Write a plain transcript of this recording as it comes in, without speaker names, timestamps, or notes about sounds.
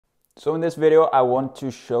So in this video I want to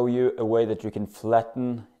show you a way that you can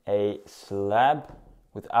flatten a slab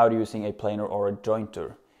without using a planer or a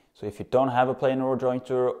jointer. So if you don't have a planer or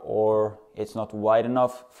jointer, or it's not wide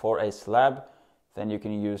enough for a slab, then you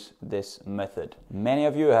can use this method. Many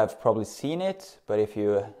of you have probably seen it, but if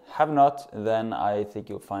you have not, then I think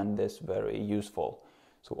you'll find this very useful.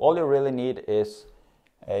 So all you really need is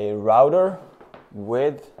a router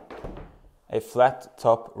with a flat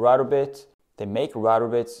top router bit. They make router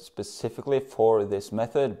bits specifically for this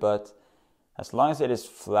method, but as long as it is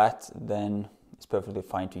flat, then it's perfectly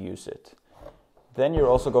fine to use it. Then you're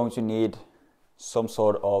also going to need some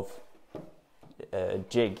sort of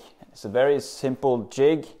jig. It's a very simple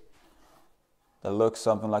jig that looks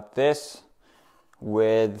something like this,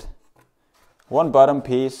 with one bottom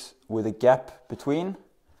piece with a gap between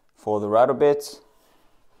for the router bits,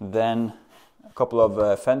 then a couple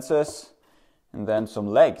of fences, and then some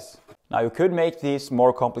legs. Now you could make these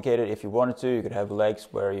more complicated if you wanted to. You could have legs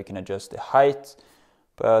where you can adjust the height,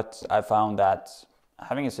 but I found that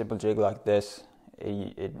having a simple jig like this,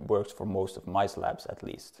 it works for most of my slabs at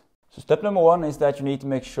least. So step number one is that you need to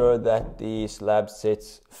make sure that the slab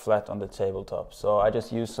sits flat on the tabletop. So I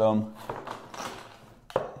just use some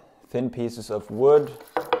thin pieces of wood,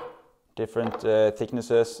 different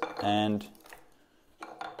thicknesses, and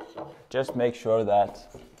just make sure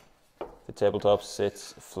that the tabletop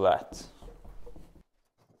sits flat.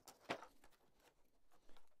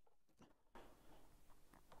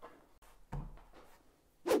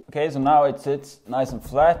 Okay, so now it sits nice and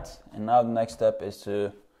flat, and now the next step is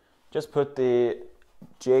to just put the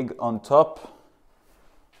jig on top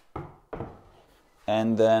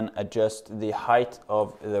and then adjust the height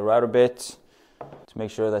of the router bit to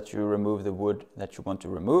make sure that you remove the wood that you want to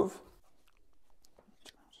remove.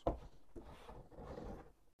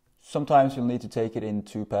 Sometimes you'll need to take it in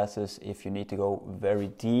two passes if you need to go very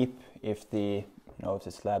deep, if the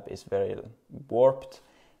slab is very warped.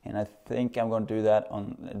 And I think I'm going to do that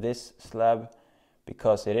on this slab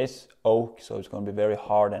because it is oak, so it's going to be very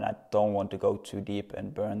hard, and I don't want to go too deep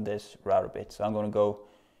and burn this router bit. So I'm going to go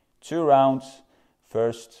 2 rounds,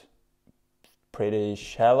 first pretty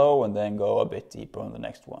shallow, and then go a bit deeper on the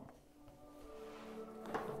next one.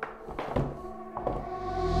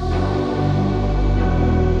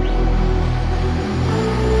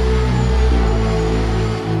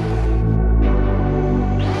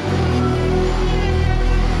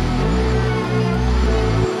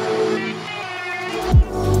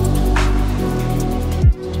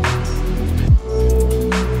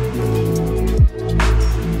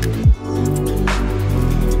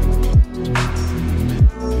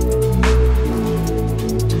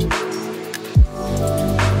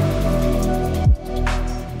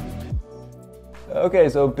 Okay,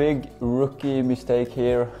 so big rookie mistake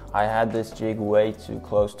here. I had this jig way too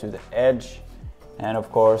close to the edge, and of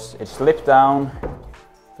course it slipped down.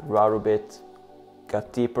 The router bit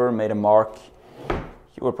got deeper, made a mark.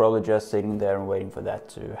 You were probably just sitting there and waiting for that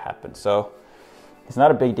to happen. So it's not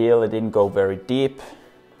a big deal, it didn't go very deep.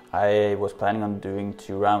 I was planning on doing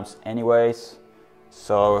 2 rounds anyways,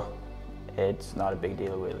 so it's not a big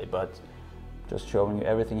deal really, but just showing you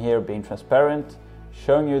everything here, being transparent,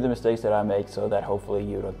 showing you the mistakes that I make so that hopefully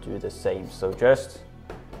you don't do the same. So just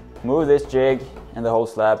move this jig and the whole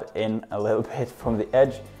slab in a little bit from the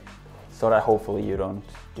edge so that hopefully you don't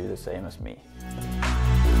do the same as me.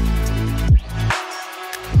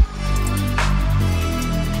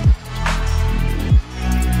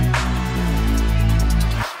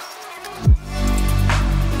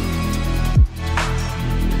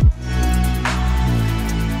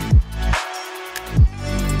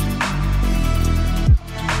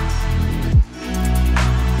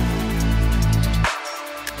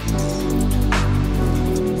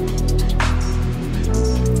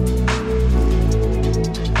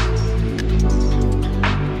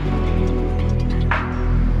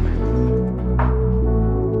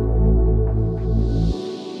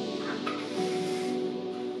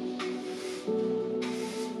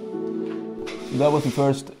 That was the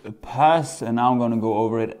first pass, and now I'm going to go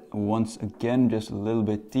over it once again, just a little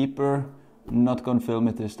bit deeper. I'm not going to film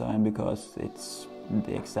it this time because it's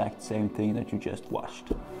the exact same thing that you just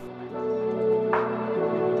watched.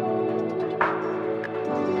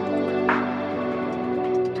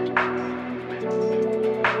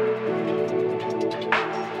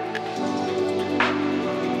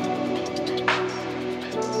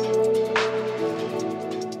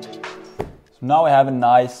 Now we have a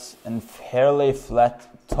nice and fairly flat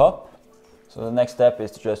top. So the next step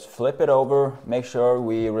is to just flip it over, make sure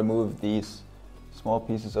we remove these small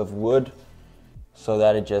pieces of wood so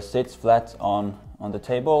that it just sits flat on on the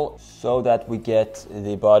table so that we get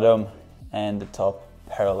the bottom and the top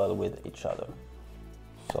parallel with each other.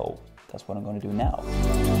 So that's what I'm going to do now.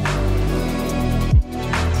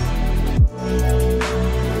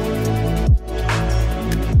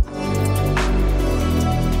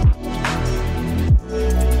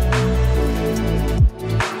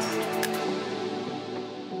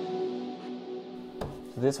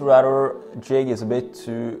 This router jig is a bit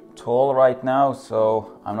too tall right now,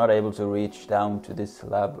 so I'm not able to reach down to this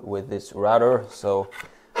slab with this router. So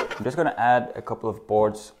I'm just going to add a couple of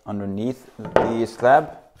boards underneath the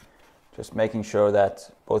slab, just making sure that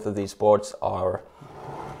both of these boards are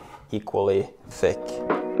equally thick.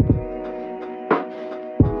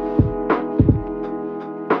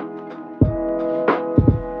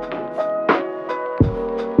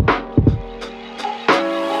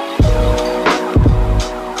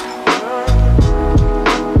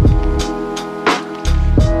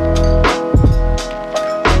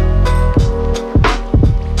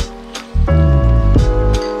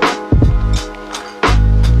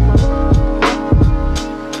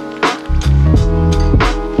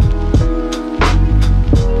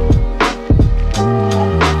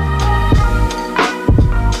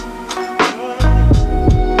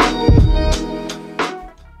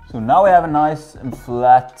 Now we have a nice and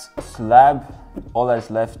flat slab. All that is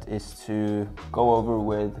left is to go over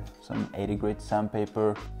with some 80 grit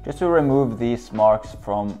sandpaper just to remove these marks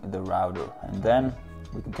from the router. And then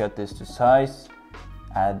we can cut this to size,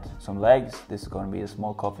 add some legs. This is going to be a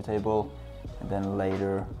small coffee table. And then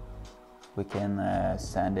later we can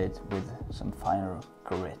sand it with some finer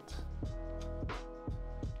grit.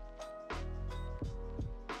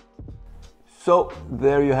 So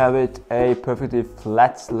there you have it, a perfectly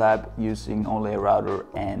flat slab using only a router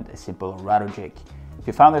and a simple router jig. If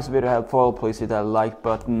you found this video helpful, please hit that like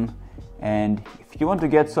button. And if you want to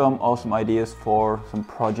get some awesome ideas for some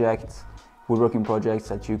projects, woodworking projects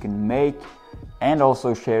that you can make, and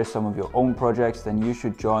also share some of your own projects, then you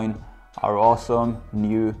should join our awesome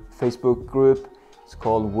new Facebook group. It's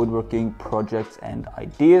called Woodworking Projects and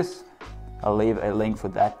Ideas. I'll leave a link for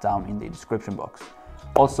that down in the description box.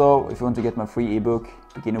 Also, if you want to get my free ebook,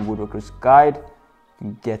 Beginner Woodworker's Guide, you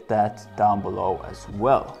can get that down below as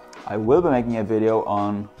well. I will be making a video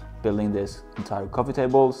on building this entire coffee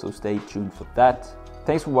table, so stay tuned for that.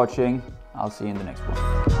 Thanks for watching. I'll see you in the next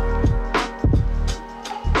one.